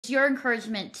your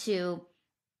encouragement to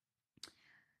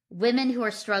women who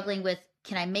are struggling with,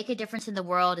 can I make a difference in the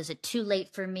world? Is it too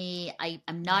late for me?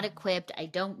 I'm not Mm. equipped. I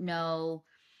don't know.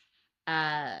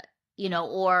 Uh,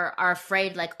 or are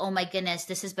afraid, like, oh my goodness,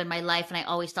 this has been my life and I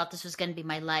always thought this was going to be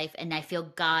my life. And I feel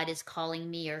God is calling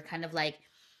me, or kind of like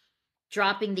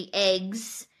dropping the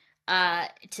eggs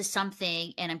to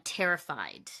something. And I'm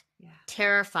terrified, Yeah.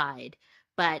 terrified,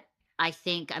 but I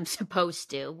think I'm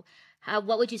supposed to.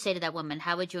 What would you say to that woman?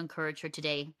 How would you encourage her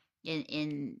today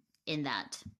in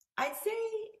that? I'd say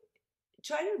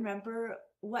try to remember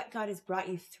what God has brought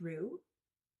you through.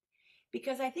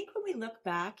 Because I think when we look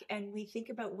back and we think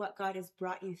about what God has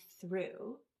brought you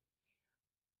through,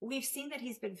 we've seen that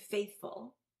He's been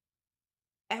faithful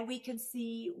and we can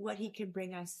see what He can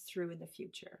bring us through in the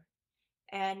future.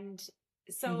 And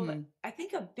so Mm-hmm. I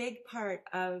think a big part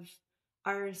of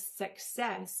our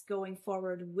success going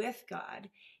forward with God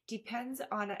depends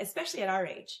on, especially at our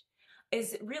age,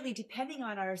 is really depending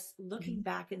on our looking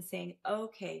back and saying,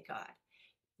 okay, God,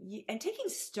 and taking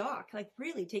stock, like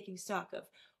really taking stock of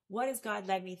what has God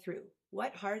led me through?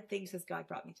 What hard things has God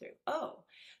brought me through? Oh,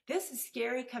 this is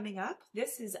scary coming up.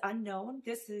 This is unknown.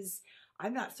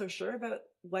 I'm not so sure about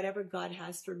whatever God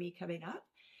has for me coming up.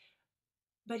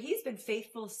 But He's been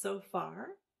faithful so far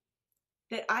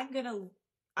that I'm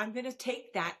gonna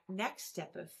take that next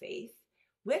step of faith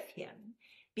with Him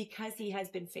because He has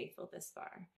been faithful this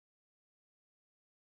far.